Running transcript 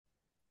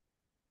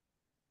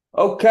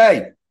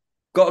Okay,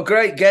 got a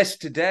great guest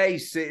today,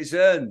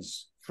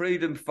 citizens.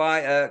 Freedom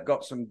fighter,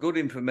 got some good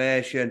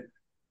information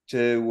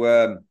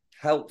to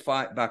help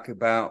fight back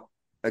about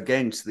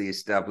against the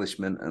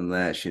establishment and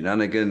their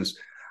shenanigans,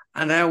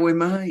 and how we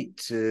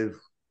might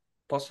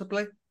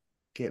possibly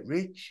get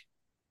rich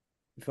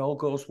if all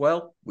goes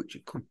well, which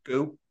it could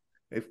do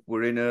if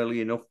we're in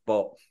early enough.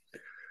 But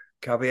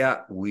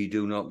caveat: we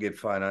do not give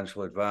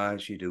financial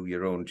advice. You do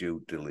your own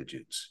due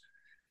diligence.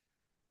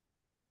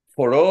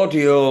 For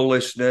audio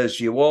listeners,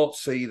 you won't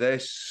see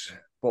this,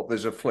 but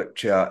there's a flip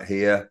chart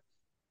here.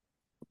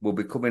 Will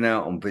be coming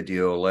out on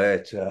video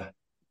later.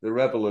 The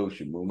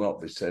revolution will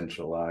not be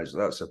centralised.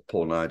 That's a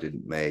pun I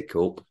didn't make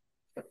up.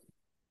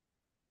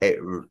 It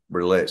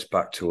relates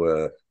back to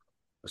a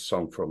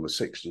song from the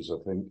 60s, I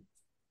think.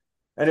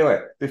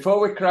 Anyway, before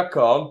we crack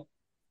on,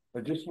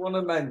 I just want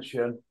to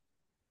mention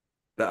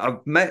that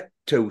I've met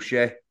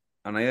Toshi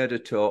and I heard a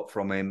talk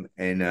from him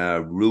in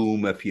a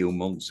room a few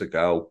months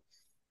ago.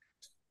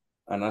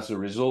 And as a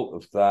result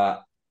of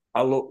that,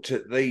 I looked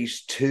at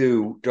these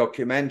two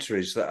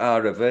documentaries that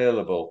are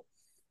available.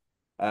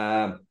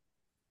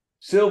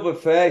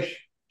 Silverfish,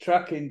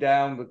 Tracking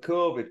Down the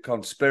COVID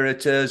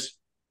Conspirators,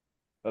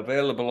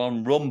 available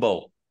on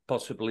Rumble,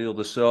 possibly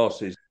other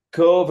sources.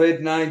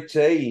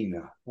 COVID-19,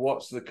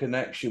 what's the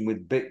connection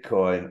with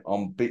Bitcoin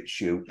on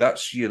BitChute?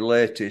 That's your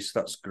latest,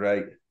 that's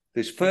great.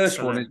 This first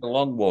Excellent. One is a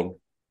long one.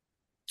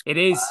 It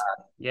is.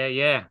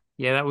 Yeah.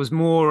 That was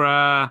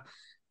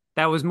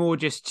more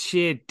just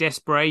sheer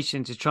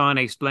desperation to try and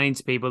explain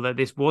to people that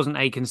this wasn't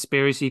a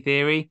conspiracy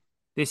theory.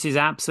 This is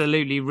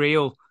absolutely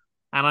real.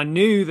 And I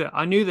knew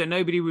that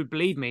nobody would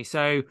believe me.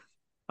 So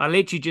I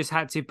literally just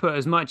had to put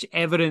as much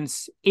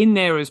evidence in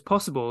there as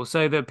possible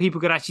so that people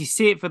could actually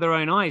see it for their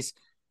own eyes.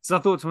 So I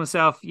thought to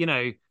myself,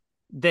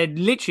 they're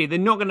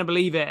not going to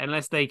believe it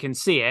unless they can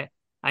see it.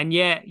 And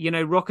yet,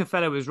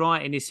 Rockefeller was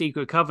right in his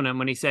secret covenant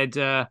when he said,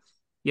 an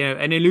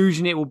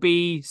illusion, it will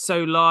be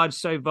so large,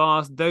 so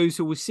vast, those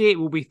who will see it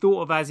will be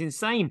thought of as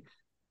insane.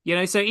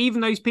 So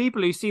even those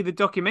people who see the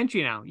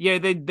documentary now,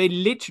 they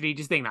literally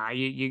just think,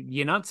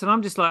 you're nuts. And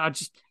I'm just like,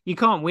 you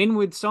can't win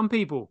with some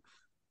people,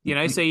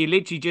 so you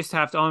literally just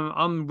have to,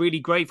 I'm really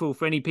grateful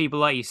for any people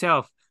like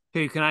yourself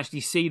who can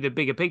actually see the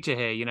bigger picture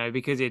here,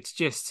 because it's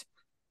just,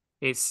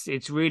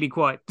 it's really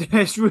quite,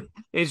 it's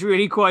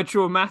really quite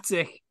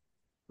traumatic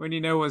when you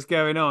know what's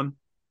going on.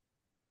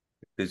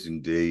 Is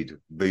indeed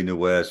been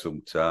aware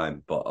some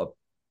time, but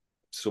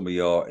some of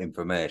your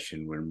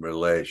information in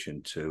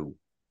relation to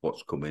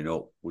what's coming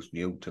up was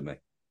new to me.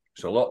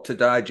 It's a lot to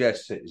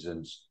digest,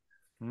 citizens.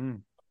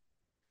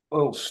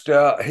 We'll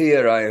start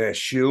here, I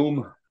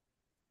assume.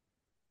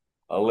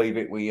 I'll leave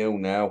it with you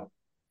now.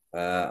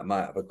 I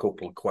might have a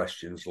couple of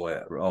questions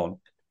later on.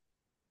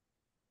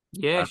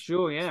 Yeah,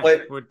 sure, yeah.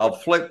 I'll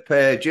flip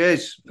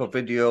pages for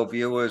video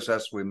viewers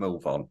as we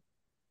move on.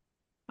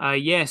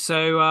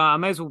 So I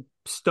may as well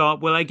start.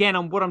 Well, again,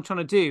 what I'm trying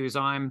to do is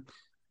I'm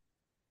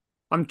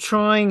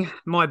trying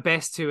my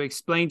best to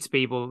explain to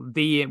people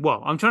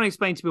I'm trying to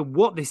explain to people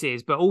what this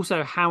is, but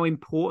also how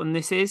important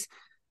this is.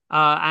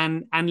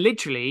 And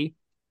literally,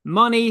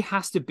 money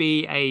has to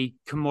be a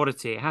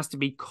commodity. It has to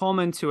be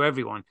common to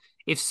everyone.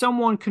 If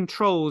someone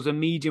controls a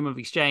medium of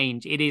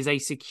exchange, it is a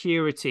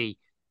security.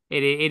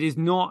 It's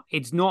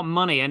not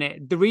money.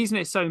 And the reason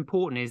it's so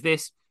important is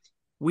this: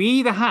 we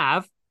either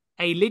have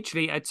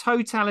literally a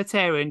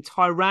totalitarian,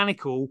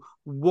 tyrannical,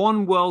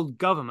 one world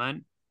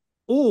government,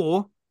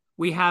 or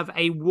we have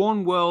a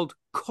one world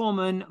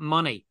common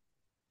money.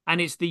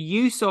 And it's the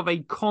use of a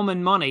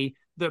common money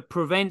that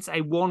prevents a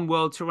one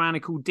world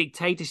tyrannical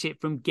dictatorship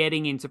from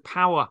getting into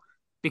power,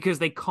 because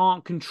they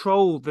can't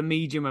control the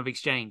medium of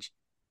exchange.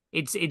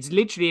 It's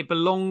literally,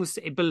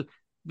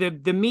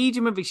 the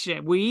medium of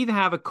exchange. We either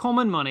have a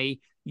common money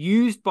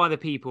used by the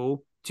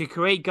people to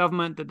create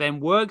government that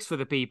then works for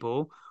the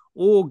people,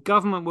 or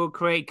government will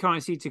create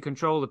currency to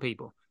control the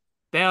people.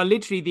 They are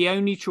literally the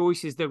only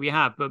choices that we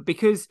have. But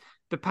because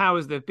the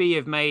powers that be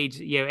have made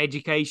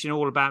education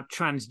all about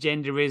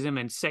transgenderism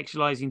and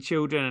sexualizing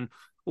children and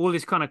all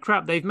this kind of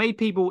crap, they've made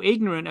people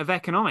ignorant of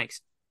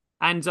economics.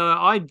 And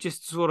I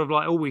just sort of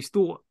like always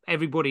thought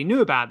everybody knew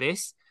about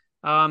this,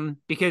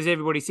 because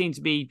everybody seemed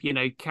to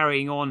be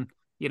carrying on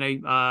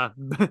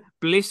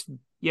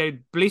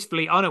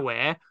blissfully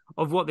unaware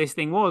of what this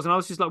thing was. And I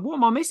was just like, what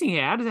am I missing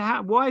here?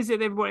 Why is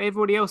it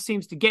everybody else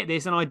seems to get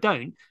this and I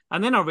don't?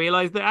 And then I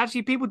realized that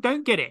actually people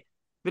don't get it.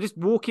 They're just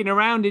walking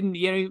around in,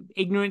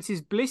 ignorance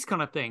is bliss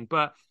kind of thing.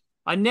 But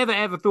I never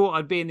ever thought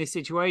I'd be in this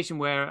situation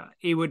where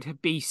it would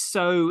be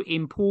so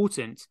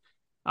important,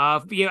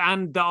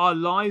 and that our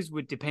lives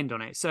would depend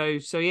on it. So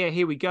yeah,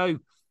 here we go.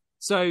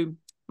 So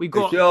we've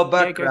got. Is your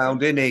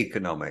background in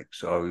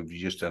economics, or have you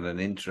just had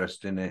an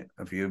interest in it?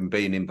 Have you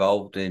been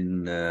involved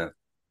in the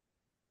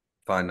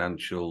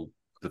financial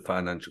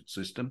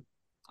system?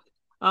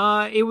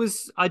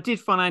 I did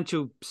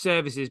financial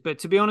services, but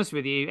to be honest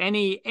with you,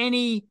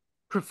 any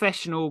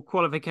professional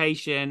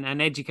qualification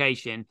and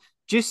education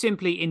just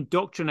simply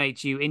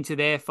indoctrinates you into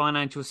their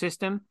financial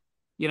system.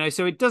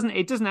 So it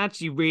doesn't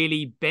actually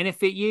really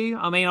benefit you.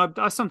 I mean,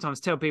 I sometimes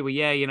tell people,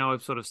 yeah,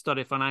 I've sort of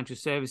studied financial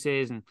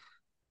services and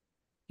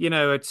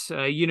it's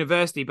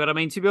university. But I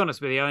mean, to be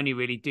honest with you, I only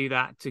really do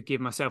that to give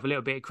myself a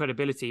little bit of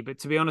credibility. But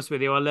to be honest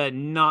with you, I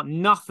learned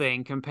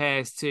nothing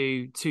compares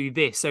to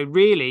this. So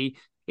really,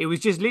 it was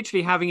just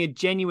literally having a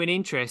genuine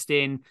interest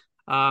in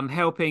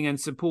helping and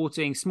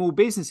supporting small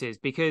businesses.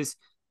 Because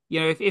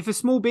if a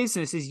small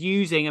business is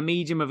using a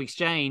medium of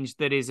exchange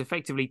that is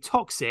effectively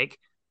toxic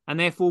and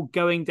therefore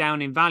going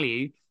down in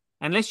value,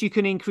 unless you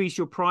can increase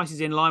your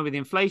prices in line with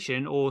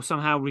inflation or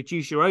somehow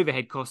reduce your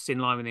overhead costs in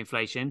line with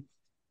inflation,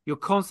 you're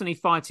constantly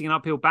fighting an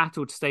uphill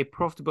battle to stay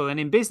profitable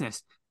and in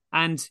business.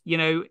 And,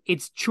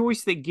 it's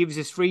choice that gives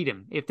us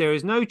freedom. If there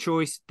is no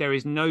choice, there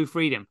is no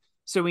freedom.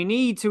 So we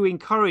need to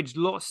encourage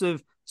lots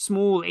of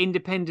small,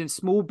 independent,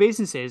 small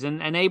businesses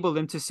and enable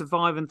them to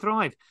survive and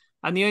thrive.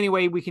 And the only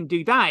way we can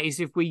do that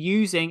is if we're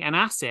using an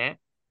asset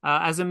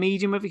as a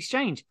medium of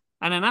exchange.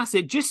 And an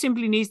asset just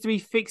simply needs to be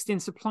fixed in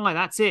supply.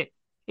 That's it.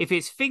 If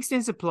it's fixed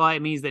in supply,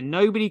 it means that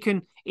nobody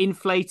can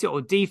inflate it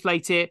or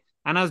deflate it.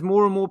 And as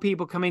more and more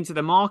people come into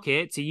the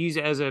market to use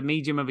it as a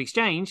medium of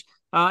exchange,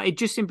 it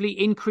just simply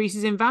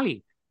increases in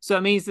value. So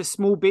it means that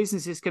small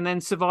businesses can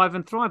then survive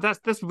and thrive.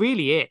 That's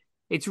really it.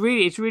 It's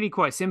really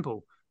quite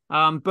simple.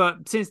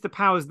 But since the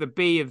powers that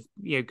be have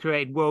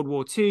created World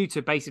War II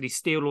to basically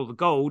steal all the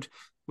gold,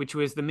 which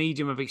was the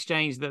medium of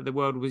exchange that the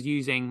world was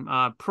using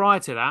prior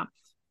to that,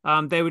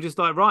 they were just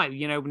like, right,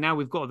 now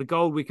we've got the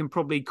gold, we can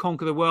probably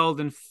conquer the world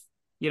and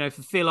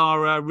fulfill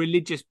our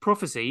religious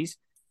prophecies.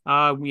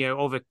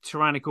 Of a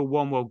tyrannical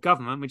one world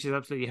government, which is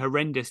absolutely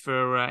horrendous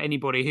for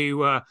anybody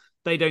who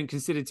they don't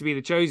consider to be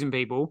the chosen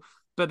people.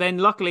 But then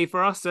luckily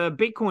for us,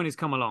 Bitcoin has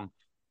come along,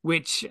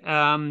 which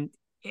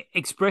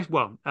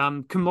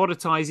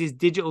commoditizes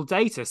digital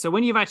data. So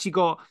when you've actually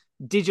got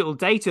digital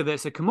data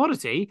that's a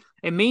commodity,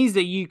 it means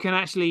that you can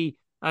actually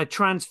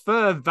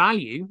transfer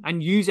value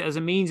and use it as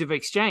a means of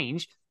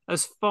exchange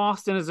as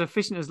fast and as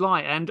efficient as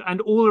light and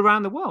all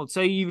around the world.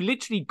 So you've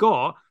literally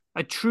got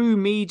a true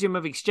medium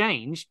of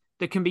exchange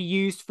that can be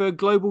used for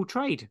global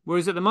trade.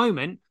 Whereas at the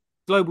moment,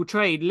 global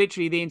trade,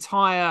 literally the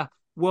entire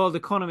world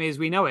economy as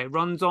we know it,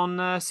 runs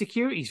on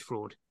securities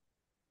fraud.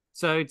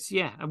 So it's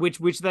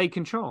which they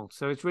control.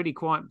 So it's really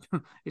quite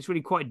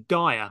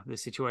dire, the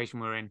situation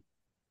we're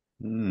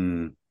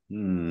in.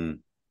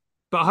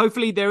 But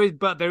hopefully there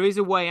is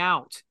a way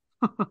out,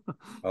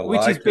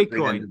 which is Bitcoin.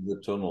 The end of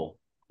the tunnel.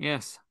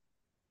 Yes.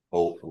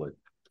 Hopefully.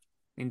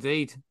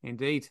 Indeed.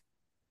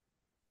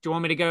 Do you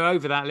want me to go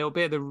over that a little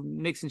bit, the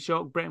Nixon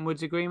shock, Bretton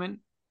Woods agreement?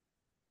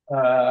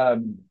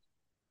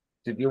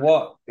 Did you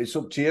want? It's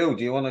up to you.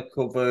 Do you want to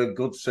cover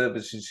goods,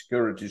 services,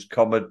 securities,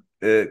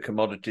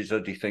 commodities, or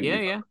do you think?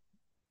 Yeah.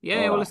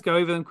 Well, let's go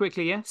over them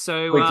quickly. Yeah.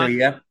 So quickly,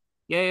 yeah.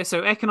 Yeah.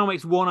 So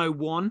economics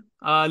 101.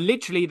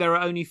 Literally, there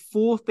are only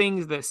 4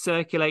 things that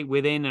circulate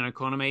within an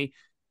economy.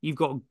 You've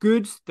got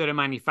goods that are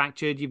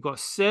manufactured. You've got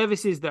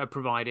services that are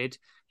provided.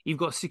 You've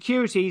got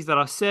securities that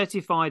are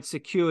certified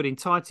secured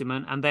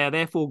entitlement, and they are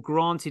therefore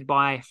granted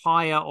by a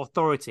higher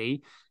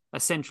authority,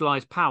 a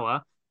centralized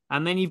power.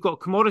 And then you've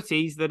got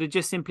commodities that are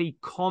just simply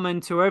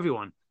common to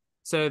everyone.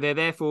 So they're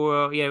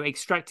therefore,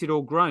 extracted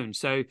or grown.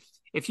 So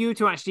if you were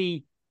to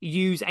actually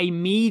use a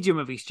medium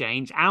of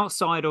exchange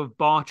outside of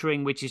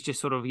bartering, which is just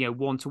sort of,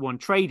 one-to-one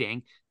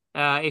trading,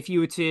 if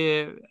you were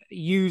to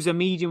use a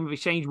medium of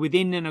exchange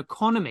within an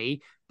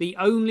economy, the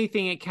only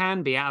thing it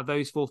can be out of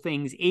those 4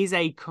 things is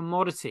a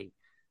commodity.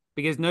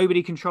 Because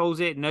nobody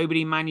controls it,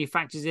 nobody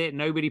manufactures it,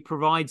 nobody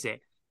provides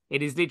it.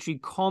 It is literally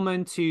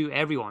common to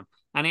everyone.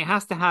 And it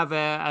has to have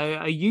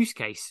a use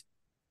case.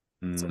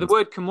 So the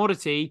word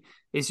commodity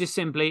is just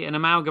simply an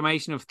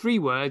amalgamation of 3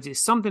 words.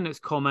 It's something that's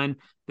common,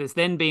 that's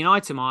then been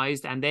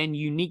itemized and then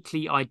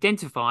uniquely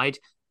identified.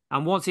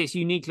 And once it's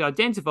uniquely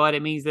identified,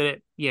 it means that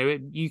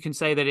you can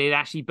say that it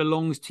actually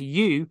belongs to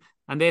you,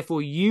 and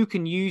therefore you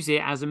can use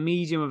it as a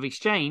medium of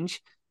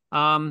exchange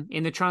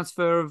in the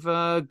transfer of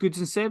goods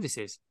and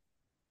services.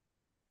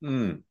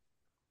 And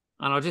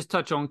I'll just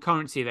touch on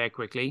currency there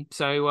quickly.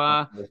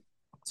 So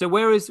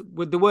whereas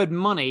with the word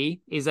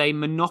money is a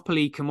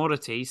monopoly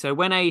commodity, so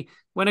when a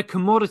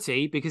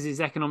commodity, because it's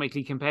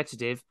economically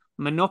competitive,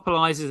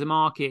 monopolizes a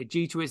market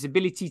due to its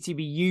ability to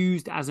be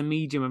used as a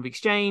medium of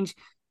exchange,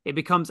 it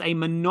becomes a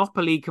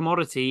monopoly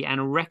commodity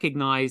and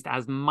recognized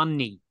as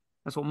money.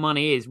 That's what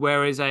money is.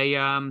 Whereas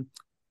a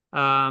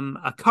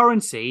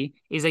currency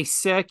is a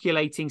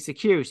circulating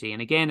security,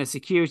 and again, a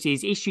security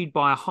is issued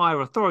by a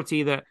higher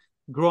authority that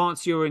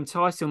grants your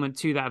entitlement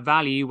to that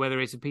value, whether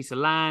it's a piece of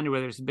land, or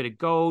whether it's a bit of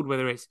gold,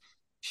 whether it's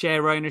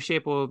share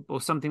ownership or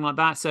something like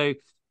that. So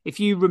if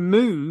you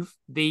remove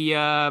the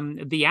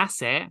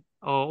asset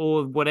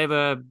or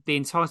whatever the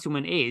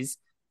entitlement is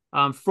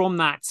from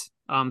that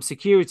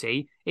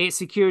security, it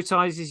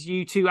securitizes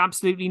you to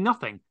absolutely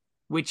nothing,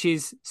 which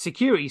is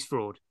securities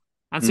fraud.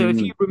 And so if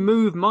you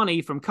remove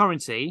money from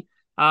currency,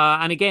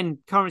 and again,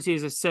 currency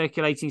is a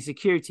circulating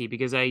security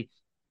because a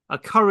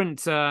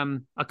current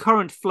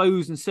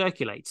flows and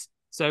circulates.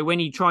 So when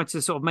you try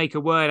to sort of make a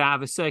word out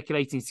of a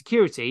circulating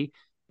security,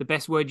 the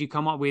best word you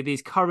come up with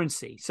is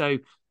currency. So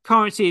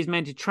currency is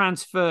meant to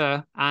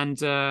transfer and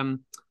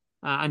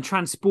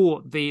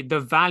transport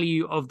the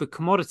value of the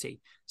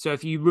commodity. So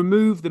if you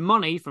remove the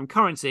money from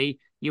currency,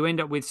 you end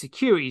up with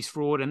securities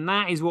fraud, and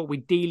that is what we're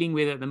dealing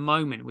with at the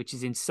moment, which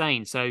is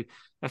insane. So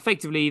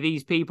effectively,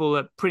 these people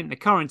that print the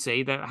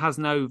currency that has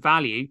no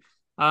value,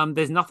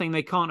 there's nothing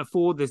they can't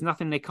afford, there's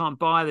nothing they can't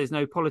buy, there's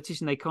no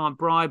politician they can't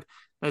bribe,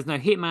 there's no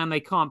hitman they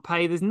can't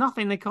pay, there's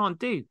nothing they can't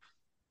do.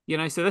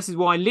 So this is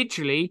why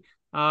literally,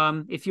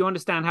 if you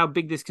understand how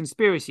big this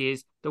conspiracy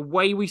is, the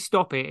way we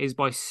stop it is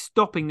by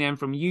stopping them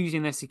from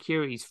using their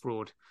securities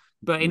fraud.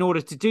 But in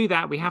order to do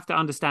that, we have to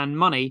understand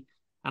money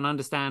and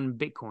understand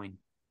Bitcoin.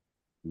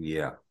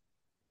 Yeah.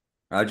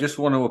 I just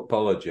want to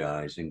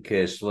apologize in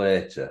case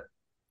later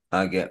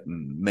I get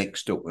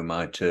mixed up with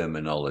my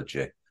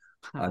terminology.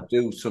 I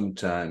do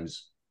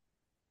sometimes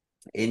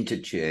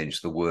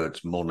interchange the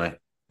words money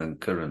and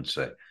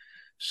currency.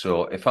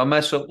 So if I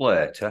mess up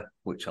later,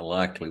 which I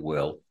likely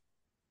will,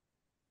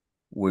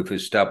 we've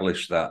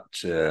established that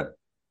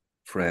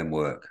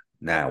framework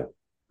now.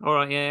 All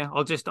right, yeah.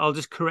 I'll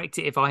just correct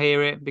it if I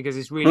hear it, because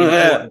it's really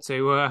important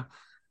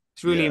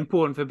to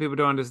important for people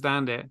to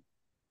understand it.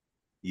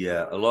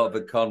 Yeah, a lot of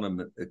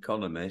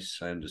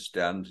economists, I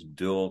understand,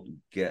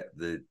 don't get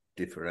the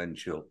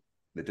differential.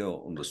 They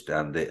don't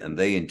understand it, and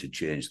they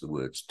interchange the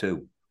words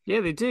too.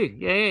 Yeah, they do.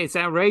 Yeah, it's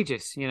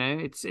outrageous.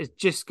 It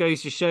just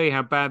goes to show you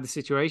how bad the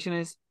situation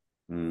is.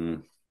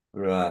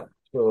 Right.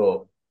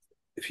 So,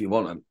 if you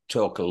want to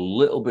talk a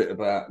little bit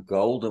about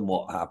gold and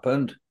what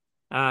happened,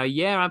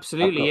 yeah,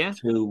 absolutely.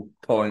 I've got 2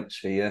 points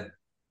here.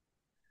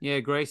 Yeah,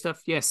 great stuff.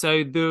 Yeah,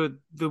 so the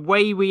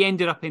way we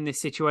ended up in this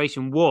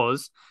situation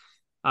was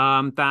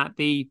that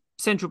the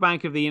Central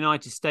Bank of the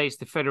United States,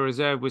 the Federal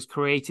Reserve, was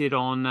created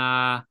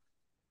in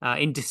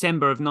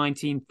December of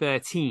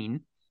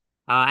 1913.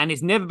 And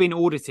it's never been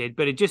audited,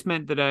 but it just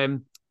meant that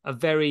a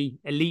very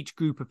elite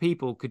group of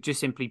people could just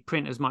simply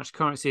print as much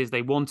currency as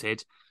they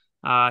wanted,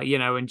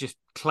 and just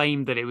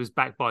claim that it was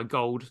backed by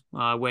gold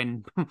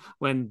when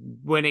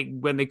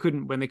they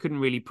couldn't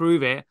really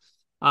prove it.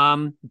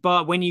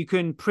 But when you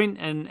can print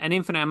an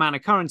infinite amount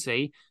of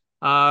currency,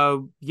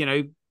 what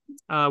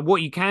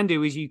you can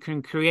do is you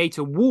can create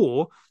a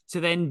war to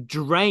then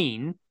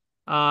drain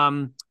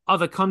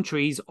other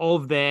countries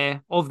of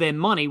their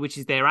money, which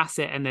is their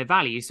asset and their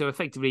value. So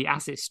effectively,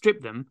 assets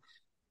strip them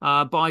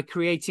by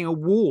creating a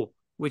war,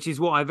 which is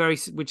what I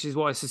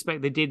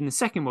suspect they did in the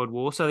Second World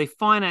War. So they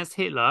financed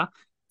Hitler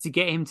to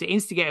get him to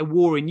instigate a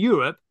war in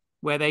Europe,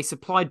 where they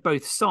supplied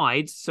both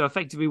sides. So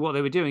effectively, what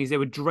they were doing is they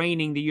were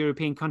draining the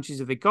European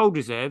countries of their gold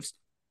reserves,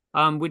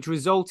 which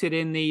resulted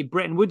in the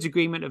Bretton Woods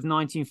Agreement of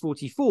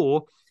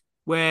 1944,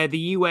 where the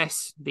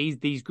US,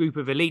 these group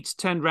of elites,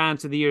 turned around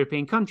to the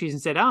European countries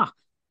and said,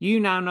 you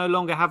now no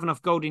longer have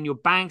enough gold in your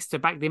banks to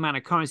back the amount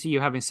of currency you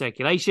have in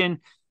circulation.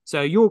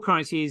 So your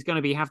currency is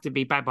going to have to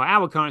be backed by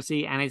our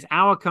currency, and it's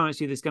our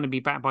currency that's going to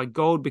be backed by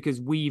gold because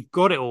we've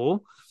got it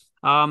all,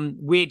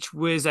 which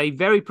was a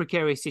very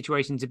precarious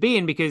situation to be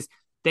in, because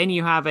then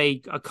you have a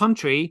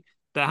country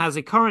that has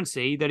a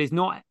currency that is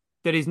not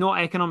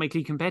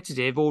economically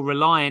competitive or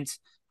reliant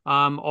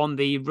on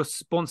the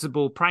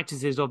responsible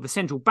practices of the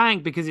central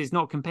bank, because it's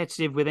not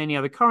competitive with any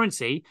other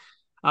currency.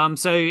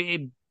 So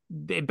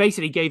it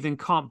basically gave them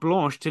carte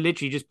blanche to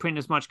literally just print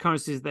as much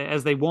currency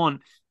as they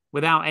want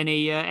without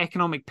any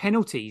economic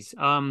penalties,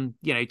 to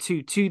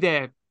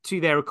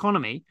their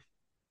economy.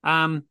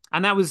 And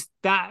that was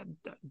that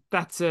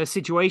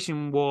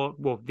situation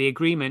where the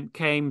agreement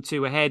came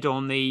to a head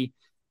in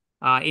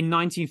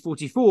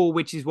 1944,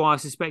 which is why I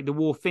suspect the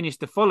war finished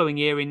the following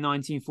year in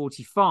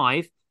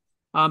 1945.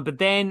 But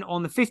then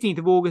on the 15th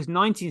of August,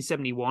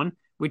 1971,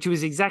 which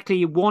was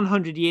exactly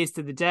 100 years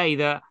to the day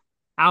that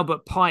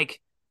Albert Pike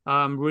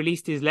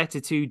released his letter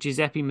to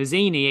Giuseppe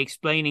Mazzini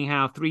explaining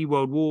how 3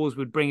 world wars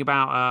would bring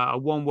about a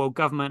one world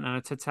government and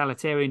a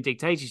totalitarian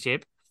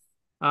dictatorship.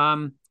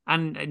 And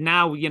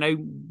now,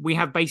 we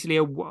have basically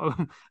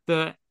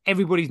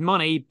everybody's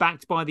money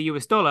backed by the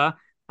US dollar,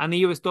 and the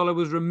US dollar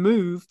was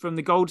removed from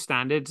the gold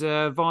standard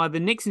via the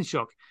Nixon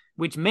shock,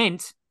 which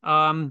meant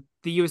the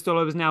US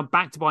dollar was now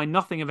backed by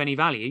nothing of any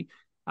value,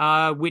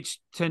 which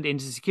turned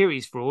into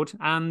securities fraud.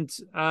 And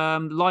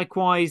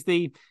likewise,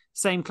 the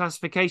same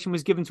classification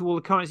was given to all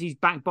the currencies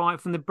backed by it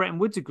from the Bretton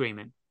Woods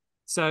Agreement.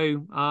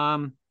 So,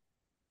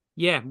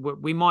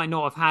 we might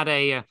not have had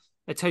a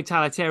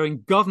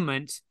totalitarian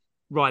government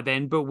right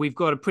then, but we've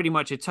got pretty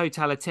much a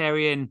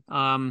totalitarian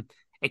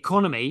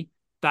economy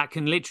that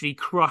can literally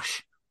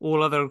crush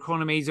all other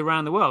economies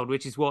around the world,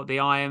 which is what the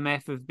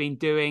IMF have been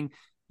doing.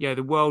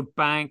 The World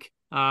Bank,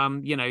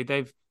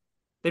 they've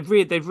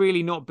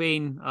really not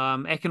been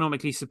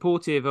economically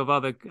supportive of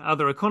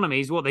other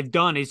economies. What they've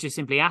done is just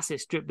simply asset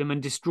stripped them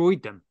and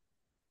destroyed them.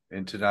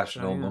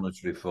 International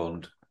Monetary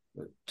Fund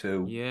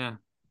too. Yeah.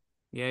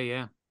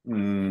 Here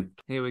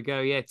we go.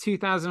 Yeah,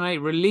 2008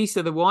 release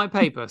of the white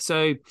paper.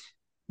 So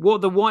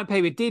what the white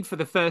paper did for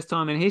the first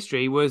time in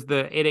history was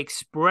that it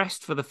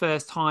expressed for the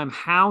first time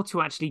how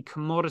to actually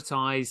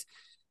commoditize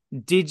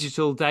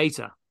digital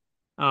data.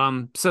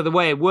 So the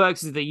way it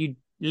works is that you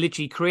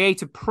literally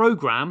create a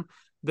program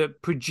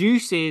that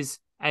produces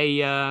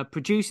a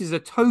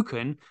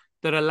token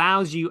that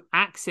allows you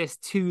access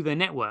to the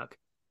network.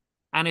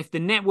 And if the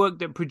network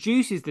that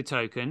produces the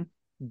token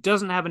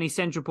doesn't have any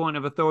central point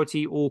of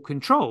authority or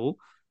control,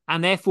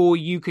 and therefore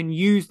you can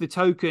use the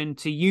token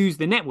to use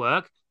the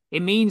network,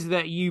 it means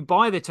that you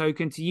buy the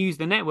token to use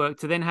the network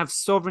to then have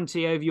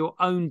sovereignty over your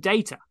own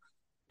data,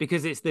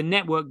 because it's the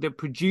network that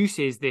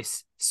produces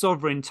this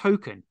sovereign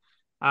token.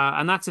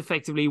 And that's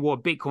effectively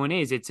what Bitcoin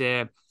is.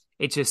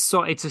 It's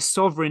a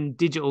sovereign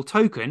digital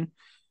token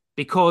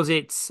because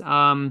it's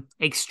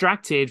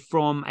extracted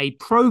from a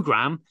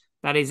program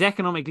that is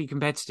economically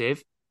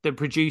competitive, that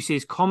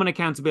produces common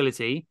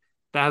accountability,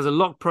 that has a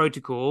locked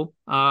protocol,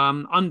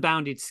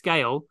 unbounded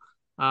scale,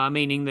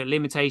 meaning that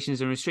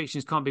limitations and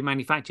restrictions can't be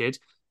manufactured,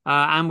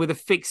 and with a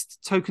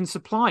fixed token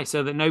supply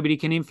so that nobody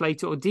can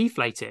inflate it or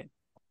deflate it.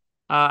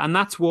 And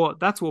that's what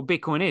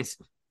Bitcoin is.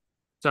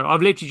 So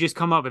I've literally just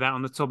come up with that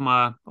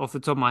off the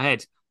top of my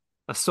head.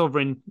 A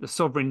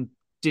sovereign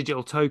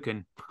digital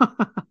token.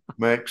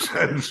 Makes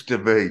sense to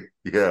me.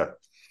 Yeah.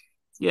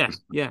 Yeah.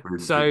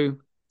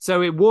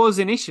 So it was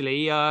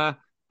initially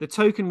the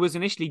token was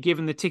initially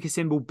given the ticker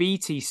symbol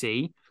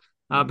BTC,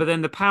 but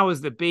then the powers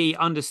that be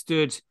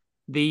understood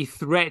the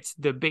threat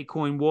that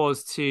Bitcoin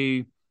was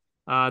to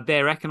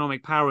their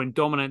economic power and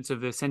dominance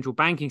of the central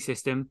banking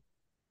system,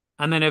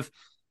 and then have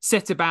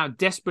set about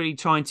desperately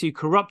trying to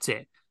corrupt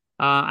it.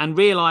 And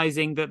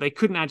realizing that they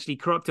couldn't actually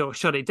corrupt it or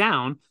shut it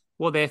down,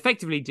 what they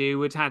effectively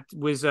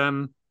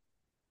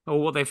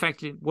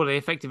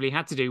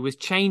had to do was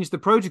change the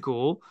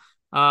protocol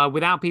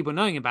without people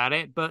knowing about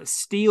it, but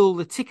steal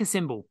the ticker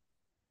symbol,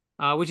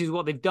 which is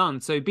what they've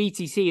done. So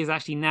BTC is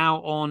actually now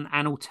on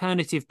an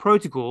alternative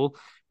protocol,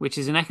 which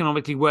is an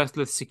economically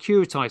worthless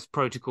securitized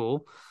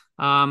protocol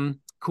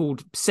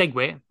called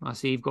SegWit. I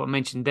see you've got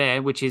mentioned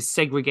there, which is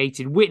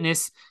segregated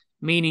witness,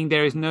 meaning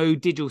there is no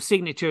digital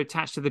signature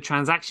attached to the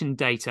transaction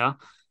data.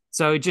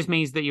 So it just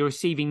means that you're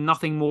receiving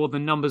nothing more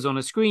than numbers on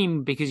a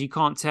screen because you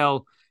can't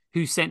tell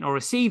who sent or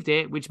received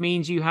it, which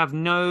means you have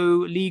no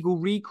legal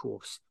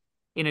recourse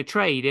in a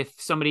trade. If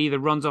somebody either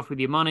runs off with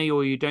your money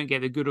or you don't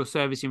get the good or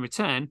service in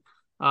return,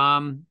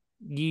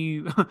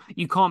 you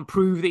you can't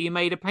prove that you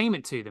made a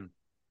payment to them.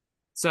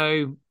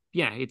 So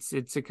yeah,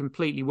 it's a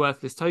completely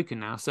worthless token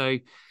now. So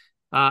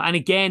and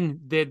again,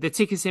 the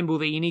ticker symbol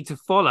that you need to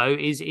follow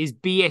is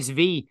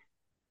BSV.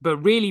 But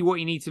really, what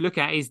you need to look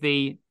at is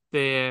the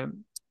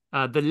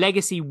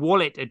legacy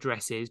wallet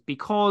addresses,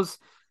 because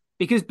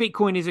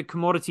Bitcoin is a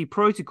commodity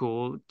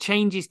protocol.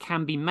 Changes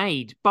can be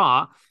made,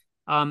 but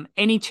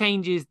any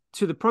changes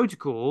to the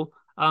protocol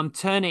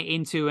turn it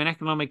into an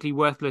economically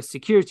worthless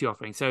security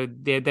offering. So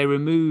they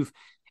remove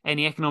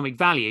any economic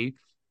value,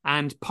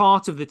 and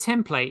part of the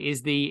template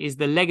is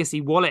the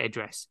legacy wallet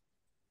address.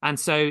 And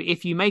so,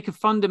 if you make a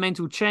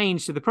fundamental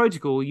change to the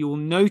protocol, you will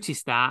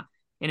notice that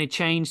in a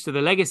change to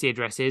the legacy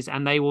addresses,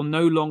 and they will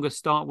no longer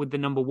start with the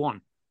number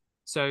one.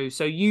 So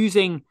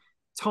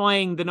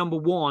tying the number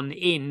one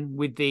in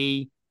with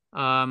the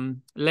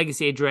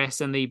legacy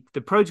address and the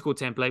protocol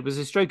template was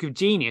a stroke of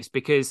genius,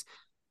 because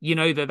you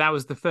know that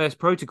was the first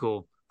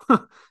protocol,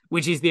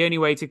 which is the only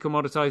way to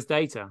commoditize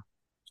data.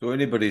 So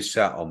anybody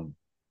sat on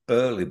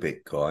early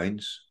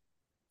Bitcoins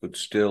could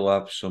still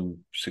have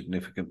some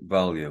significant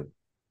value.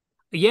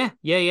 Yeah.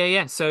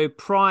 So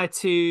prior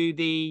to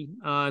the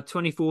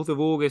 24th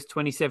of August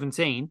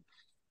 2017,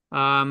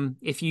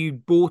 if you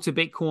bought a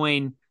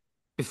Bitcoin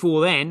before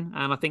then,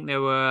 and I think they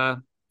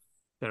were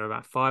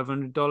about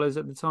 $500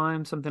 at the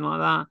time, something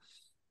like that,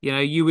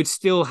 you would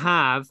still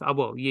have I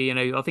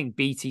think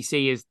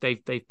BTC is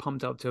they've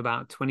pumped up to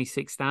about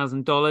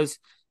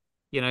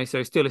 $26,000,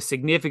 so still a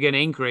significant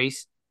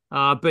increase.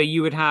 But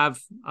you would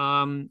have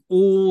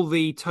all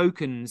the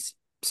tokens.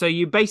 So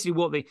you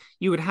basically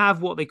you would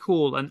have what they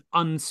call an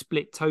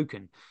unsplit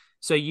token.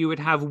 So you would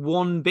have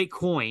one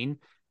Bitcoin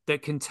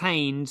that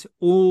contained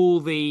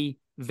all the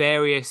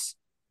various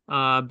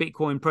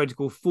Bitcoin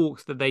protocol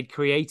forks that they'd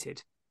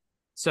created.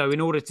 So in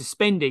order to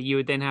spend it, you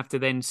would then have to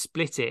then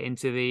split it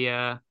into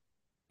the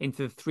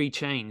three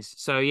chains.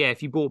 So yeah,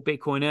 if you bought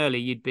Bitcoin early,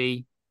 you'd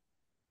be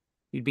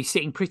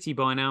sitting pretty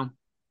by now.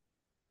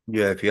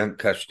 Yeah, if you hadn't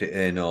cashed it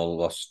in or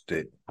lost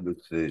it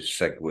with the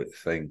SegWit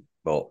thing.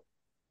 But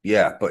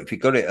yeah, but if you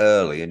got it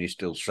early and you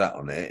still sat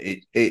on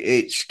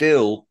it's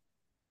still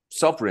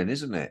sovereign,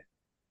 isn't it?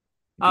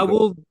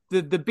 Well,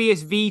 the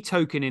BSV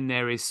token in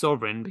there is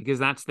sovereign because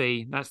that's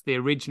the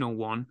original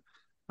one.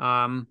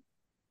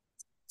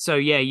 So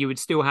yeah, you would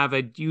still have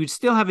a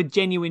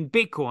genuine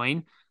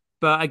Bitcoin,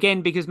 but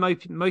again, because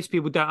most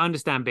people don't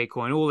understand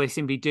Bitcoin, all they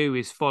simply do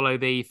is follow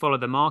the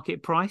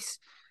market price.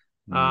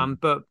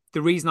 But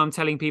the reason I'm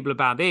telling people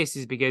about this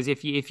is because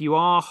if you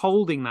are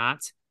holding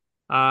that,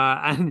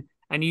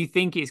 and you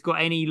think it's got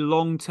any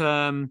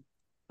long-term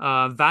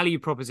value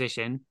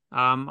proposition,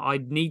 I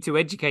need to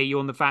educate you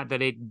on the fact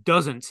that it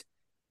doesn't,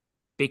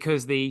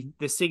 because the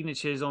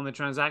signatures on the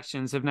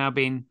transactions have now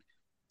been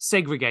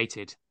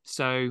segregated.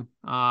 So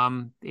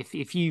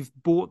if you've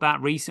bought that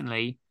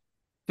recently,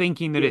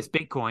 thinking that Yeah. it's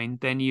Bitcoin,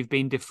 then you've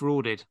been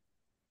defrauded.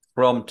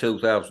 From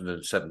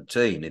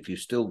 2017, if you've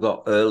still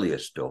got earlier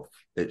stuff,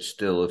 it's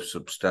still of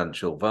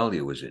substantial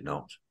value, is it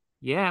not?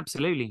 Yeah,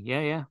 absolutely.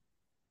 Yeah, yeah.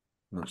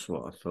 That's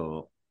what I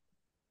thought.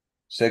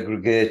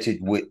 Segregated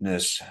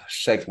witness,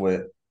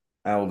 segue,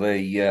 how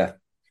they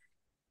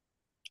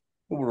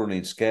were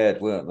running scared,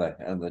 weren't they?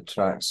 And the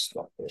tracks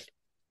stopped it.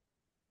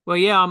 Well,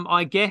 yeah,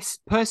 I guess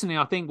personally,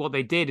 I think what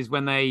they did is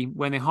when they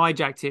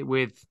hijacked it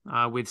with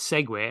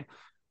Segwit,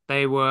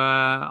 they were.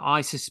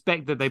 I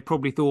suspect that they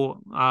probably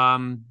thought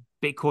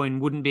Bitcoin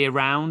wouldn't be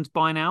around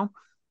by now,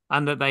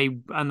 and that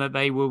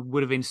they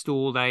would have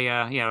installed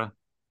a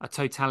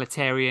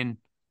totalitarian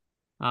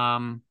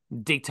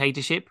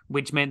dictatorship,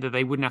 which meant that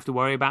they wouldn't have to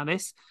worry about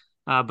this.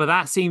 But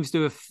that seems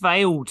to have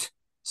failed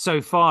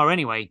so far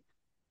anyway.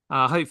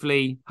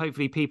 Hopefully,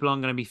 people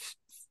aren't going to be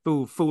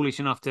foolish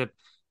enough to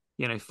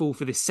fall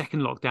for this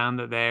second lockdown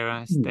that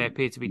they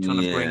appear to be trying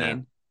to bring Yeah.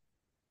 in.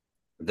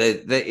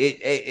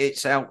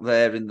 It's out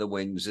there in the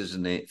wings,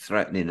 isn't it?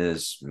 Threatening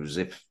us as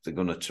if they're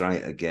going to try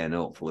it again.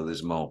 Hopefully,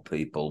 there's more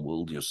people.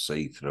 We'll just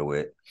see through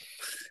it.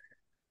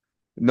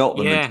 Not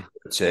the Yeah,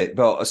 majority,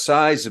 but a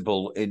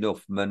sizable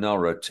enough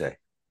minority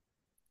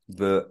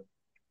that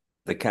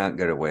they can't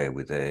get away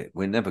with it.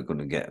 We're never going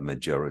to get a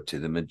majority.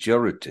 The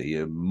majority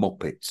are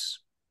muppets.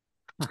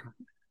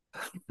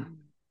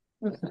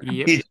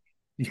 yep.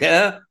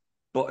 Yeah,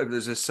 but if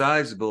there's a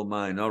sizable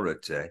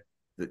minority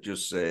that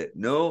just say,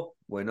 no,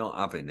 we're not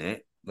having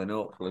it, then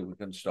hopefully we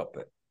can stop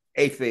it.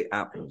 If it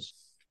happens.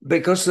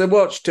 Because they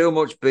watch too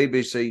much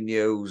BBC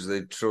News,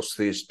 they trust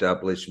the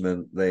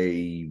establishment,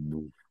 they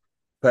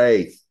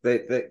pay.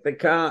 They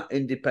can't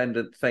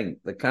independent think,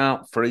 they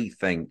can't free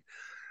think.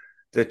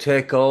 They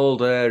take all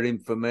their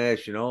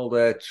information, all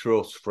their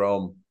trust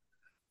from,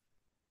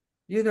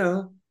 you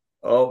know,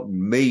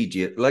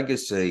 media,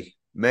 legacy,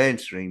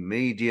 mainstream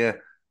media.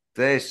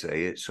 They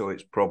say it, so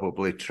it's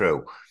probably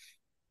true.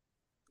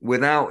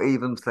 Without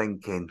even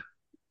thinking,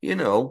 you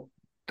know,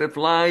 they've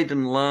lied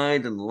and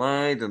lied and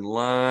lied and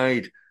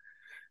lied.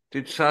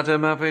 Did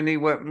Saddam have any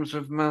weapons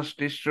of mass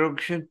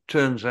destruction?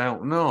 Turns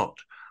out not.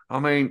 I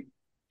mean,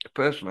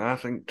 personally, I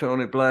think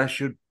Tony Blair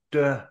should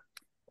have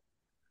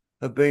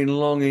been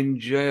long in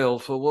jail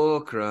for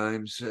war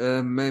crimes.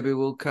 Maybe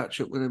we'll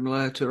catch up with him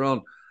later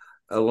on,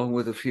 along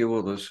with a few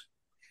others.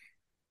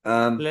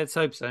 Um, Let's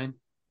hope so.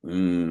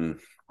 mm,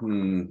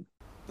 mm.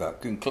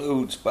 That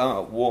concludes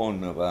part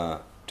one of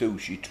our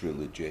Toshi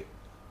trilogy.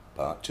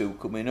 Part two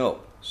coming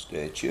up.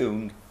 Stay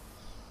tuned.